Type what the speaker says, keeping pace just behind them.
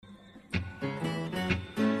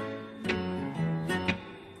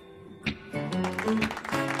You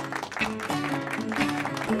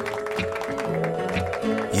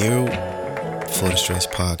For the Stress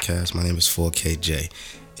Podcast. My name is 4KJ.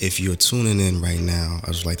 If you're tuning in right now,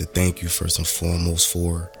 I'd just like to thank you first and foremost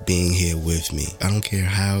for being here with me. I don't care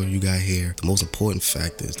how you got here. The most important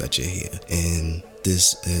fact is that you're here. And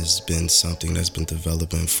this has been something that's been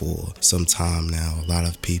developing for some time now. A lot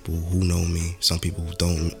of people who know me, some people who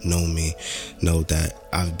don't know me, know that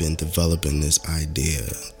I've been developing this idea,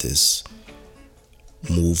 this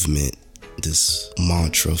movement, this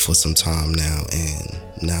mantra for some time now. And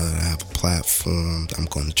now that I have a platform, I'm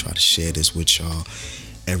going to try to share this with y'all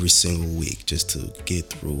every single week just to get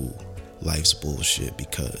through life's bullshit,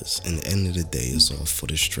 because in the end of the day, it's all for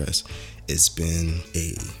the stress. It's been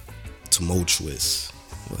a tumultuous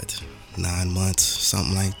 9 months,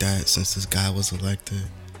 something like that, since this guy was elected.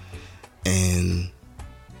 And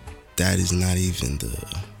that is not even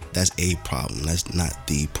that's a problem. That's not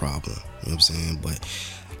the problem. You know what I'm saying? But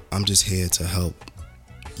I'm just here to help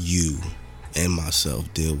you and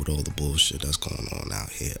myself deal with all the bullshit that's going on out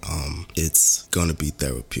here. It's gonna be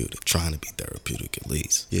therapeutic, trying to be therapeutic at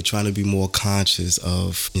least. You're trying to be more conscious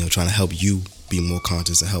of, trying to help you be more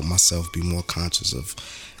conscious and help myself be more conscious of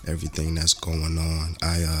everything that's going on.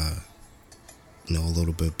 I know a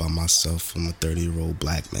little bit about myself. I'm a 30-year-old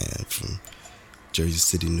black man from Jersey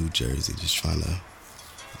City, New Jersey, just trying to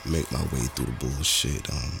make my way through the bullshit.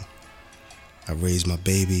 I raise my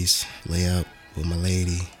babies, lay up with my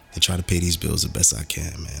lady, and try to pay these bills the best I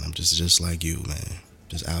can, man. I'm just like you, man.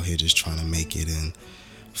 Just out here just trying to make it, and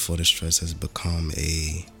For the Stress has become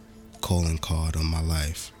a calling card on my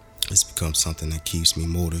life. It's become something that keeps me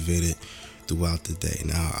motivated throughout the day.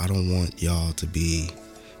 Now, I don't want y'all to be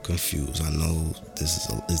confused. I know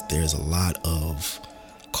there's a lot of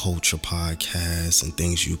culture podcasts and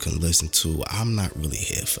things you can listen to. I'm not really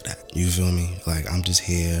here for that. You feel me? I'm just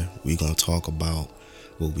here. We're going to talk about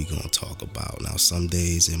what we going to talk about. Now, some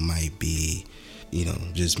days it might be,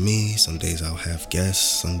 just me. Some days I'll have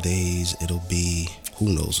guests. Some days it'll be,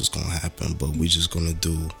 who knows what's going to happen, but we're just going to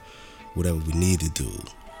do whatever we need to do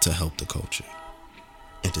to help the culture.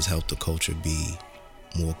 And just help the culture be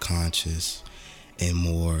more conscious and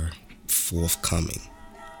more forthcoming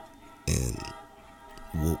in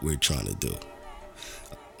what we're trying to do.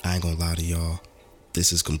 I ain't gonna lie to y'all,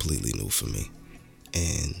 this is completely new for me.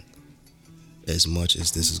 And as much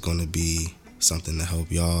as this is gonna be something to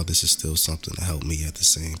help y'all, this is still something to help me at the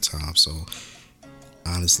same time. So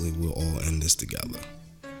honestly, we're all in this together.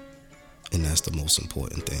 And that's the most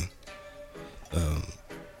important thing.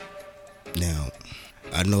 Now,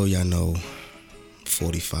 I know y'all know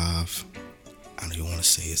 45. I don't even want to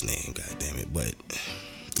say his name, god damn it, but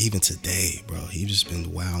even today, bro, he just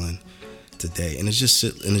been wilding today, and it's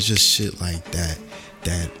just shit like that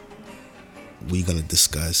we gonna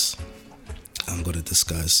discuss. I'm gonna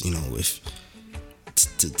discuss, if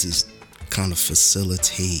to just kind of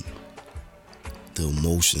facilitate the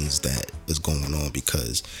emotions that is going on,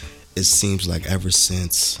 because it seems like ever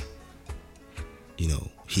since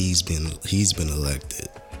he's been elected,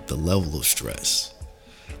 the level of stress,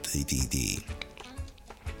 the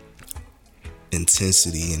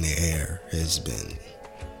intensity in the air has been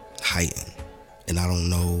heightened. And I don't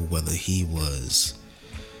know whether he was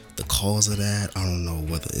the cause of that. I don't know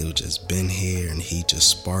whether it was just been here and he just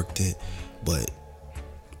sparked it. But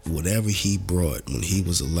whatever he brought when he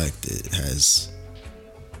was elected has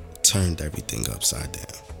turned everything upside down.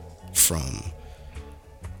 From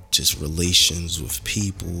just relations with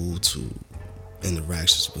people to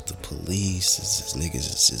interactions with the police. This niggas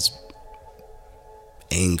is just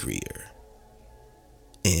angrier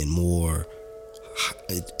and more,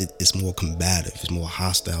 it's more combative, it's more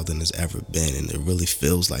hostile than it's ever been, and it really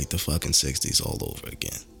feels like the fucking 60s all over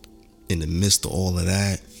again. In the midst of all of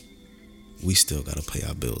that, we still gotta pay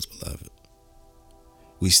our bills, beloved.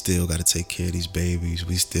 We still gotta take care of these babies.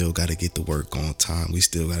 We still gotta get to work on time. We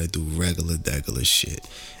still gotta do regular shit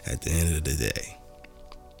at the end of the day.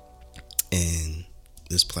 And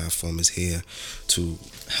this platform is here to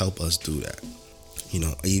help us do that.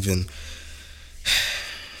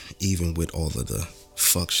 Even with all of the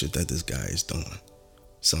fuck shit that this guy is doing.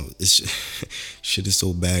 So shit is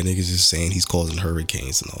so bad, niggas is saying he's causing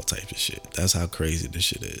hurricanes and all types of shit. That's how crazy this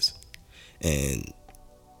shit is. And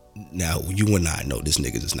now you and I know this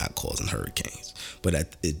nigga is not causing hurricanes,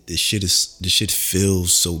 but this shit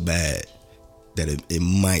feels so bad that it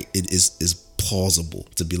is plausible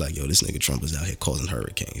to be like, yo, this nigga Trump is out here causing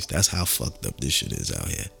hurricanes. That's how fucked up this shit is out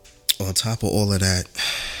here. On top of all of that,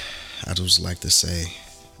 I'd just like to say,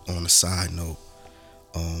 on a side note,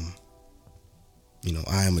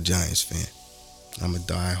 I am a Giants fan. I'm a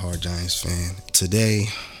diehard Giants fan. Today,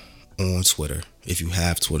 on Twitter, if you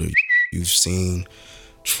have Twitter, you've seen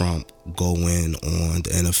Trump go in on the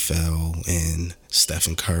NFL and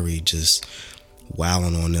Stephen Curry just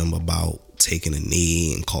wilding on them about taking a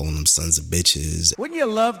knee and calling them sons of bitches. Wouldn't you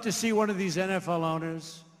love to see one of these NFL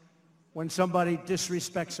owners, when somebody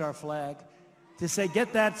disrespects our flag, to say,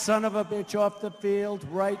 get that son of a bitch off the field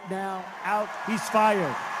right now, out, he's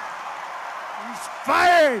fired. He's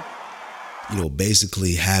fired! You know,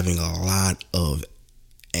 basically having a lot of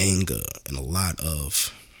anger and a lot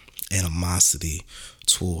of animosity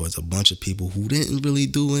towards a bunch of people who didn't really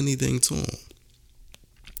do anything to him.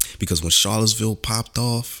 Because when Charlottesville popped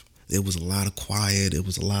off, there was a lot of quiet. It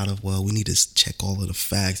was a lot of, well, we need to check all of the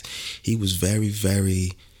facts. He was very,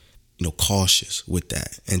 very, cautious with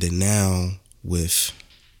that. And then now with,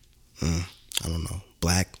 I don't know,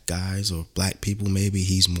 black guys or black people, maybe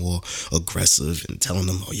he's more aggressive and telling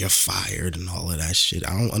them, oh, you're fired and all of that shit.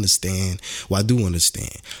 I don't understand. Well, I do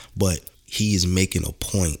understand. But he is making a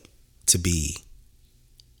point to be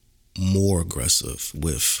more aggressive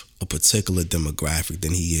with a particular demographic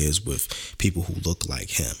than he is with people who look like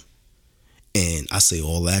him. And I say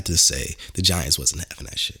all that to say the Giants wasn't having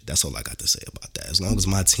that shit. That's all I got to say about that. As long as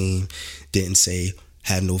my team didn't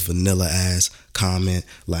have no vanilla ass comment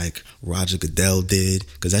like Roger Goodell did,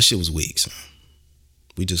 because that shit was weak, son.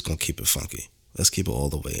 We just gonna keep it funky. Let's keep it all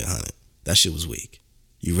the way 100. That shit was weak.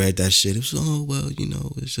 You read that shit, it was, oh, well,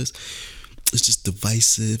 it's just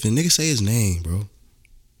divisive. And nigga, say his name, bro.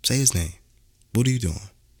 Say his name. What are you doing?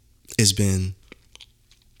 This man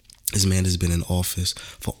has been in office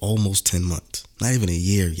for almost 10 months. Not even a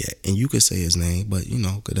year yet. And you could say his name, but,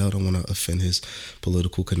 Goodell don't want to offend his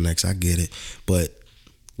political connects. I get it. But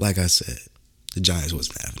like I said, the Giants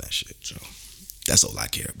wasn't having that shit. So that's all I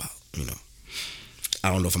care about, I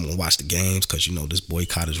don't know if I'm going to watch the games because, this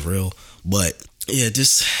boycott is real. But, yeah,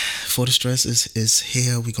 this For the Stress is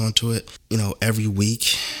here. We going to it, every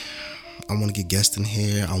week. I want to get guests in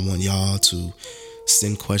here. I want y'all to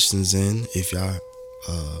send questions in if y'all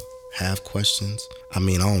have questions. I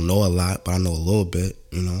don't know a lot, but I know a little bit,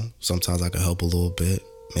 Sometimes I can help a little bit,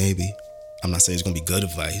 maybe. I'm not saying it's going to be good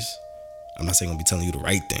advice. I'm not saying I'm going to be telling you the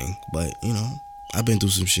right thing, but, I've been through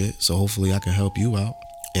some shit, so hopefully I can help you out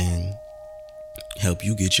and help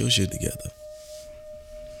you get your shit together.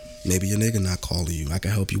 Maybe your nigga not calling you. I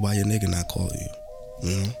can help you while your nigga not calling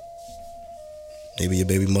you, Maybe your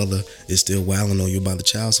baby mother is still wilding on you about the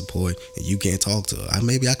child support and you can't talk to her.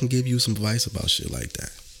 Maybe I can give you some advice about shit like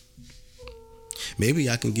that. Maybe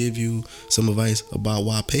I can give you some advice about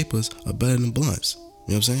why papers are better than blunts. You know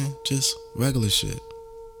what I'm saying? Just regular shit.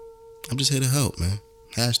 I'm just here to help, man.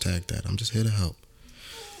 Hashtag that. I'm just here to help.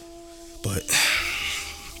 But,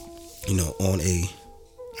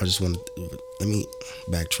 I just want to, let me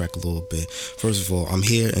backtrack a little bit. First of all, I'm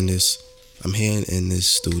here in this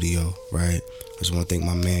studio, right? I just want to thank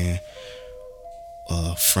my man,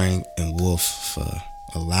 Frank and Wolf, for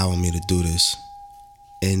allowing me to do this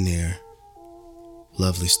in their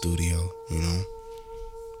lovely studio,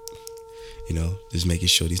 just making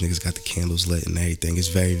sure these niggas got the candles lit and everything. It's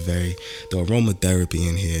very, very, the aromatherapy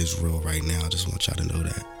in here is real right now. I just want y'all to know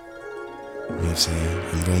that. You know what I'm saying?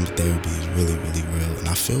 And aromatherapy is really, really real. And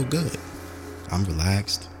I feel good. I'm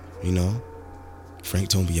relaxed, Frank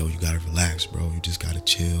told me, yo, you gotta relax, bro. You just gotta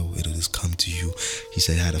chill. It'll just come to you. He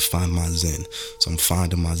said I had to find my zen. So I'm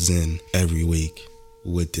finding my zen every week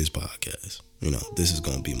with this podcast. This is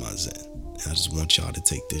gonna be my zen. And I just want y'all to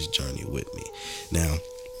take this journey with me. Now,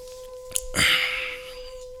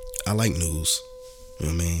 I like news. You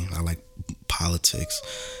know what I mean? I like politics.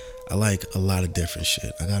 I like a lot of different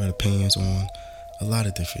shit. I got opinions on a lot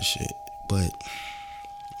of different shit. But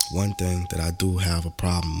one thing that I do have a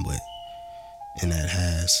problem with, and that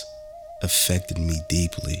has affected me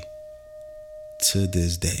deeply to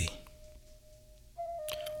this day.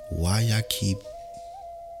 Why y'all keep...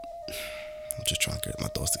 I'm just trying to get my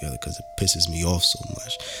thoughts together because it pisses me off so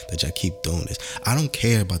much that y'all keep doing this. I don't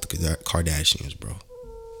care about the Kardashians, bro.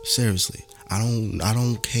 Seriously. I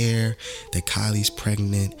don't care that Kylie's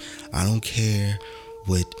pregnant. I don't care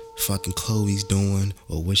what fucking Khloe's doing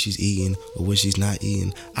or what she's eating or what she's not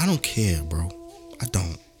eating. I don't care, bro. I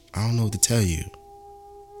don't know what to tell you.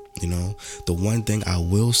 The one thing I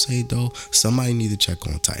will say though, somebody need to check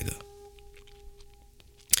on Tiger.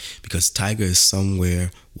 Because Tiger is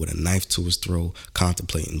somewhere with a knife to his throat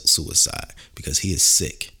contemplating suicide because he is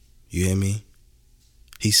sick. You hear me?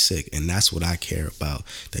 He's sick, and that's what I care about.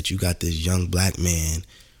 That you got this young black man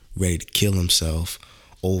ready to kill himself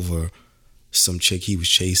over some chick he was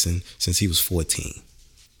chasing since he was 14.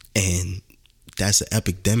 And that's an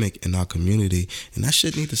epidemic in our community, and that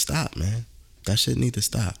shit need to stop, man. That shit need to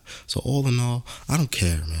stop. So all in all, I don't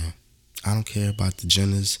care, man. I don't care about the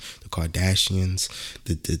Jenners, the Kardashians,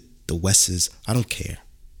 the Wesses. I don't care.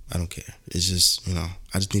 It's just, I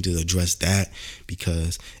just need to address that,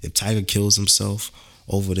 because if Tiger kills himself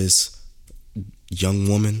over this young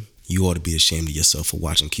woman, you ought to be ashamed of yourself for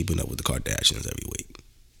watching Keeping Up with the Kardashians every week.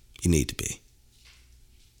 You need to be.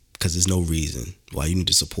 Because there's no reason why you need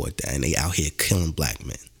to support that. And they out here killing black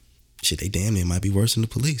men. Shit, they damn near might be worse than the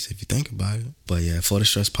police if you think about it. But yeah, For the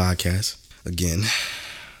Stress Podcast. Again,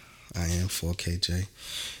 I am 4KJ.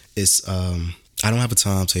 It's, I don't have a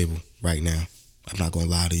timetable right now. I'm not going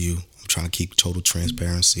to lie to you. I'm trying to keep total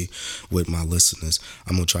transparency with my listeners.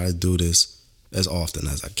 I'm going to try to do this as often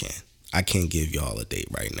as I can. I can't give y'all a date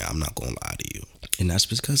right now. I'm not going to lie to you. And that's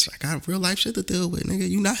because I got real life shit to deal with, nigga.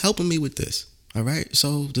 You're not helping me with this. All right?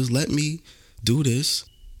 So just let me do this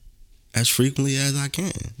as frequently as I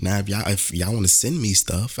can. Now, if y'all want to send me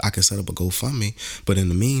stuff, I can set up a GoFundMe. But in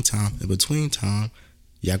the meantime, in between time,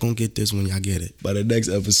 y'all gonna get this when y'all get it. By the next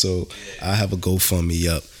episode, I have a GoFundMe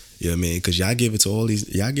up. You know what I mean? Because y'all give it to all these,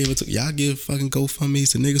 y'all give fucking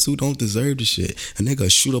GoFundMes to niggas who don't deserve the shit. A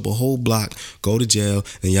nigga shoot up a whole block, go to jail,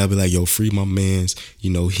 and y'all be like, yo, free my mans.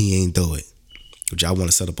 He ain't do it. But y'all want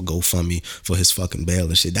to set up a GoFundMe for his fucking bail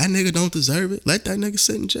and shit. That nigga don't deserve it. Let that nigga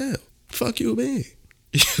sit in jail. Fuck you, man.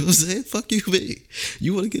 You know what I'm saying? Fuck you, man.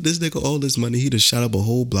 You want to get this nigga all this money, he just shot up a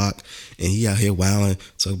whole block, and he out here wilding,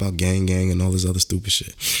 talking about gang and all this other stupid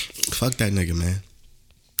shit. Fuck that nigga, man.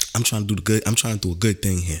 I'm trying to do a good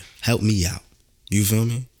thing here. Help me out. You feel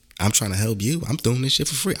me? I'm trying to help you. I'm doing this shit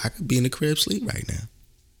for free. I could be in the crib sleep right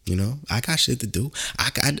now. I got shit to do. I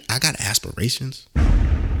got aspirations.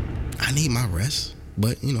 I need my rest.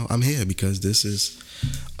 But, I'm here because this is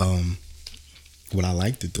what I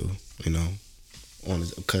like to do,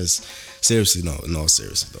 Because seriously, no, in all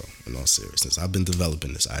seriousness, I've been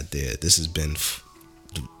developing this idea. This has been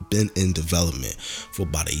in development for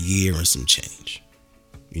about a year and some change.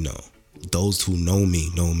 Those who know me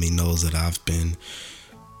knows that I've been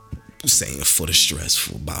saying For the Stress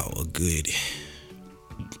for about a good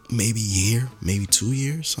maybe year, maybe 2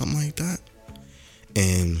 years, something like that.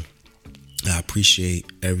 And I appreciate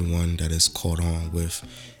everyone that has caught on with,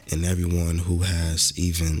 and everyone who has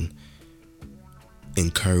even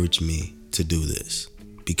encouraged me to do this,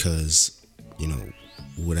 because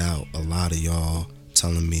without a lot of y'all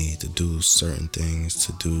telling me to do certain things,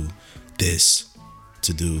 to do this,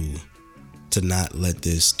 to not let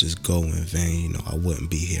this just go in vain, I wouldn't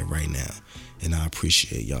be here right now. And I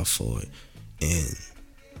appreciate y'all for it, and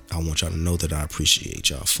I want y'all to know that I appreciate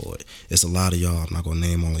y'all for it. It's a lot of y'all. I'm not gonna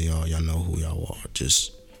name all of y'all. Y'all know who y'all are.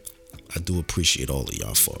 I do appreciate all of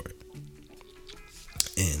y'all for it.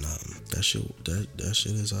 And that shit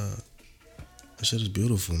is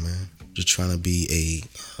beautiful, man. Just trying to be a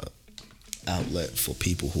outlet for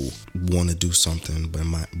people who want to do something but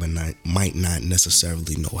might not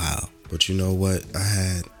necessarily know how. But you know what? I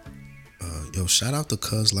had shout out to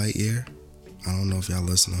Cuz Lightyear. I don't know if y'all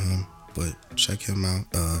listen to him, but check him out.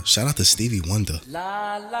 Shout out to Stevie Wonder.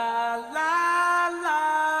 La, la, la,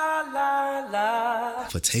 la, la, la.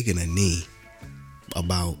 For taking a knee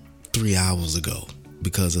about 3 hours ago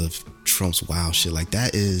because of Trump's wild shit. Like,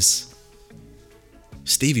 that is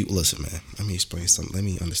Stevie. Listen, man, let me explain something.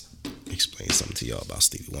 Explain something to y'all about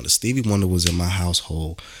Stevie Wonder. Stevie Wonder was in my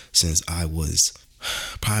household since I was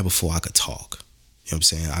probably before I could talk. You know what I'm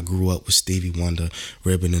saying? I grew up with Stevie Wonder,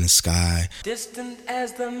 Ribbon in the Sky. Distant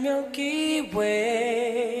as the Milky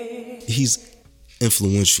Way. He's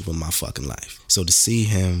influential in my fucking life. So to see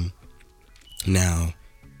him now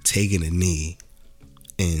taking a knee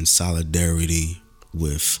in solidarity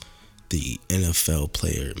with the NFL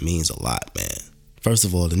player means a lot, man. First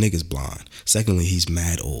of all, the nigga's blind. Secondly, he's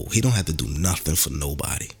mad old. He don't have to do nothing for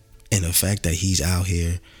nobody. And the fact that he's out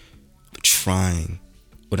here trying,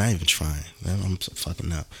 well, not even trying, I'm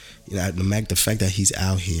fucking up. The fact that he's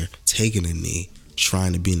out here taking a knee,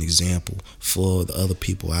 trying to be an example for the other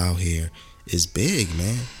people out here is big,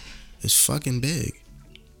 man. It's fucking big.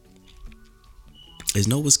 There's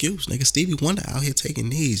no excuse, nigga. Stevie Wonder out here taking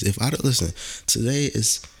knees. Listen, today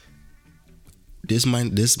is, this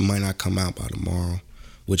might not come out by tomorrow,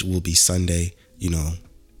 which will be Sunday.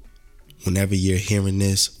 Whenever you're hearing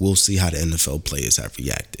this, we'll see how the NFL players have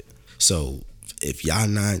reacted. So if y'all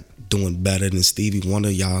not doing better than Stevie Wonder,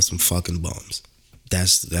 y'all some fucking bums.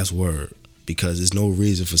 That's word. Because there's no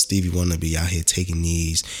reason for Stevie Wonder to be out here taking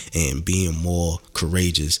knees and being more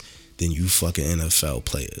courageous than you fucking NFL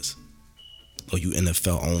players. Or you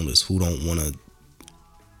NFL owners who don't want to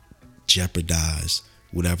jeopardize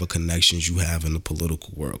whatever connections you have in the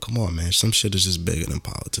political world. Come on, man. Some shit is just bigger than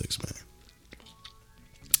politics, man.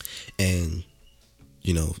 And,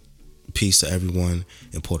 Peace to everyone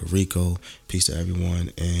in Puerto Rico. Peace to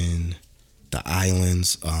everyone in the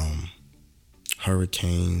islands.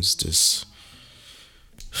 Hurricanes, just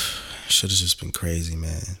should have just been crazy,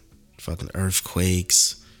 man. Fucking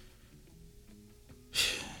earthquakes.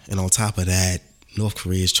 And on top of that, North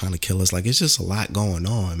Korea is trying to kill us. Like, it's just a lot going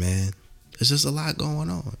on, man. It's just a lot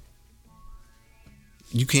going on.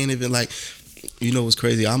 You can't even, like, you know what's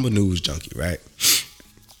crazy? I'm a news junkie, right?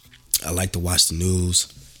 I like to watch the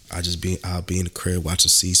news. I'll be in the crib watching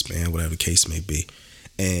C-SPAN, whatever the case may be.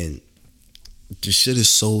 And this shit is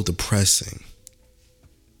so depressing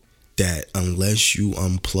that unless you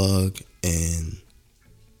unplug and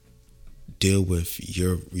deal with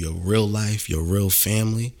your real life, your real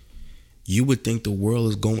family, you would think the world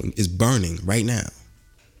is burning right now.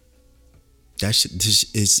 That shit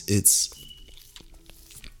it's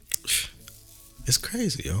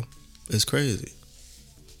crazy, yo. It's crazy.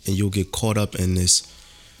 And you'll get caught up in this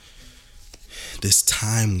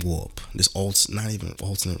time warp, not even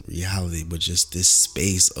alternate reality, but just this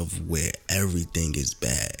space of where everything is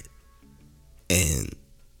bad. And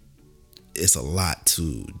it's a lot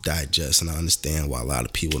to digest, and I understand why a lot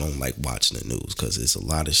of people don't like watching the news, because it's a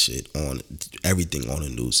lot of shit on everything on the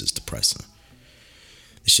news is depressing.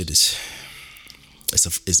 This shit is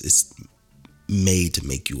it's made to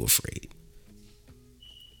make you afraid.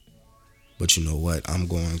 But you know what? I'm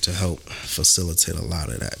going to help facilitate a lot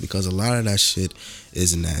of that, because a lot of that shit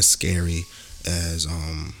isn't as scary as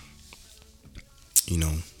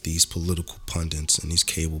these political pundits and these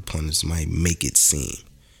cable pundits might make it seem.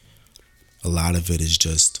 A lot of it is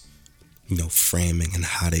just, framing and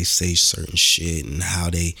how they say certain shit and how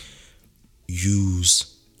they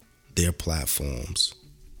use their platforms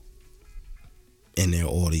and their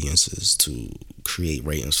audiences to create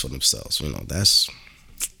ratings for themselves. That's,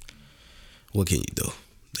 what can you do?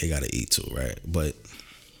 They gotta eat too, right? But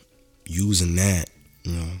using that,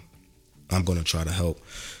 I'm gonna try to help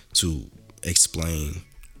to explain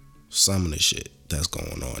some of the shit that's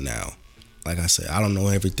going on now. Like I said, I don't know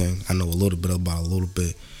everything. I know a little bit about a little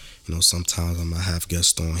bit. Sometimes I might have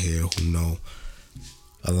guests on here who know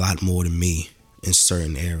a lot more than me in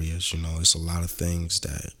certain areas. It's a lot of things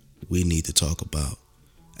that we need to talk about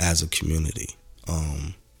as a community,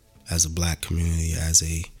 as a black community, as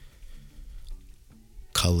a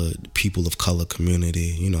people of color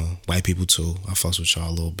community, white people too. I fucks with y'all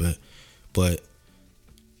a little bit. But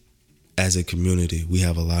as a community, we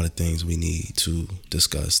have a lot of things we need to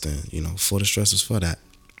discuss. And, For the Stress is for that.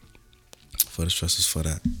 For the Stress is for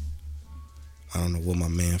that. I don't know what my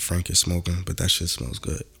man Frank is smoking, but that shit smells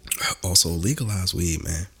good. Also, legalize weed,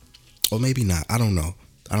 man. Or maybe not. I don't know.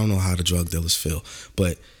 I don't know how the drug dealers feel.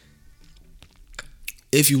 But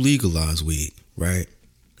if you legalize weed, right,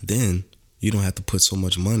 then you don't have to put so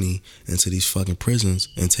much money into these fucking prisons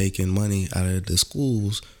and taking money out of the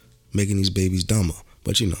schools, making these babies dumber.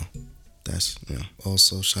 But that's,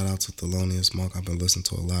 Also, shout out to Thelonious Monk. I've been listening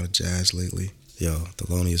to a lot of jazz lately. Yo,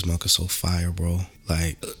 Thelonious Monk is so fire, bro.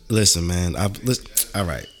 Like, listen, man. All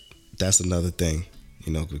right. That's another thing,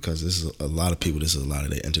 because this is a lot of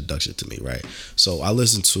their introduction to me, right? So I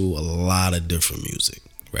listen to a lot of different music,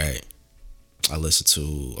 right? I listen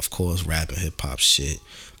to, of course, rap and hip hop shit,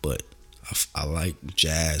 but I like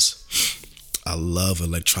jazz. I love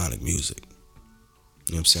electronic music.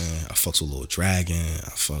 You know what I'm saying? I fucks with Lil Dragon.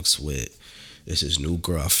 I fucks with this new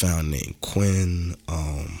girl I found named Quinn.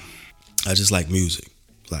 I just like music.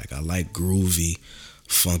 Like, I like groovy,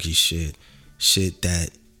 funky shit. Shit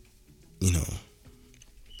that,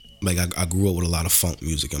 like I grew up with a lot of funk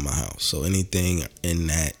music in my house. So anything in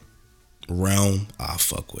that realm, I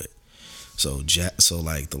fuck with. So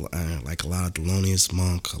like a lot of Thelonious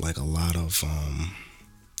Monk, like a lot of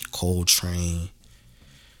Coltrane.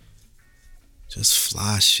 Just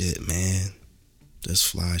fly shit, man. Just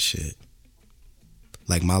fly shit.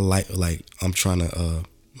 Like my life, like I'm trying to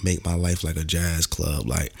make my life like a jazz club.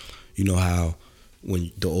 Like, how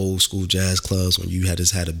when the old school jazz clubs, when you had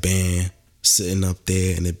a band sitting up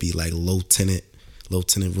there and it'd be like low tenant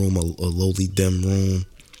room or lowly dim room,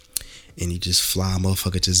 and you just fly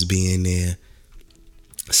motherfucker just be in there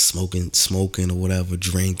smoking or whatever,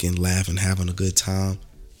 drinking, laughing, having a good time.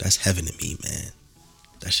 That's heaven to me, man.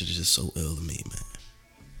 That shit is just so ill to me, man.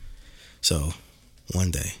 So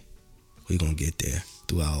one day we gonna get there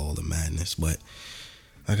throughout all the madness. But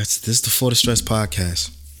like I said, this is the For the Stress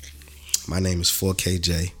podcast. My name is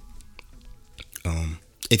 4KJ.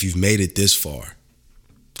 If you've made it this far,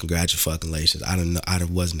 congratulations. I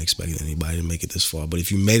wasn't expecting anybody to make it this far, but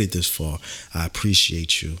if you made it this far, I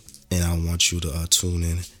appreciate you, and I want you to tune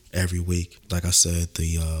in every week. Like I said,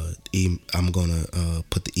 I'm gonna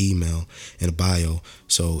put the email in the bio.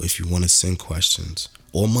 So if you want to send questions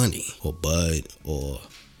or money or bud or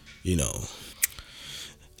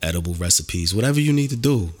edible recipes, whatever you need to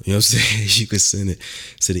do, you know what I'm saying, you can send it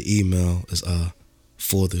to the email. It's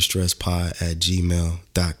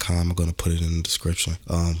forthestresspod@gmail.com. I'm gonna put it in the description.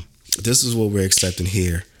 This is what we're accepting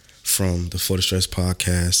here from the For the Stress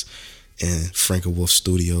podcast and Frank and Wolf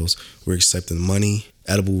Studios. We're accepting money,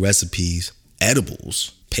 edible recipes,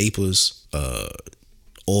 edibles, papers,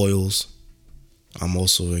 oils. I'm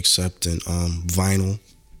also accepting vinyl,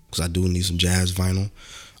 because I do need some jazz vinyl.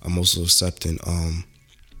 I'm also accepting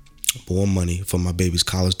more money for my baby's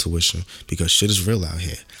college tuition, because shit is real out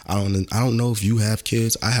here. I don't know if you have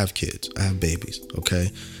kids. I have kids. I have babies, okay?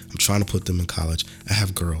 I'm trying to put them in college. I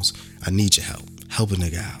have girls. I need your help. Help a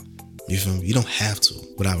nigga out. You feel me? You don't have to,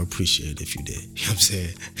 but I would appreciate it if you did. You know what I'm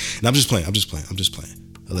saying? And I'm just playing. Unless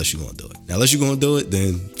you're going to do it. Now, unless you're going to do it,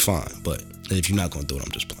 then fine. But if you're not going to do it,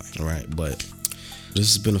 I'm just playing. All right? But this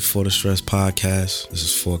has been the For the Stress podcast. This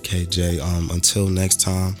is 4KJ. Until next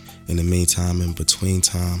time, in the meantime, in between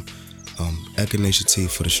time, Echinacea tea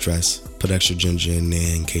for the stress. Put extra ginger in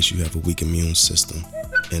there in case you have a weak immune system.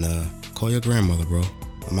 And call your grandmother, bro.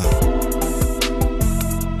 I'm out.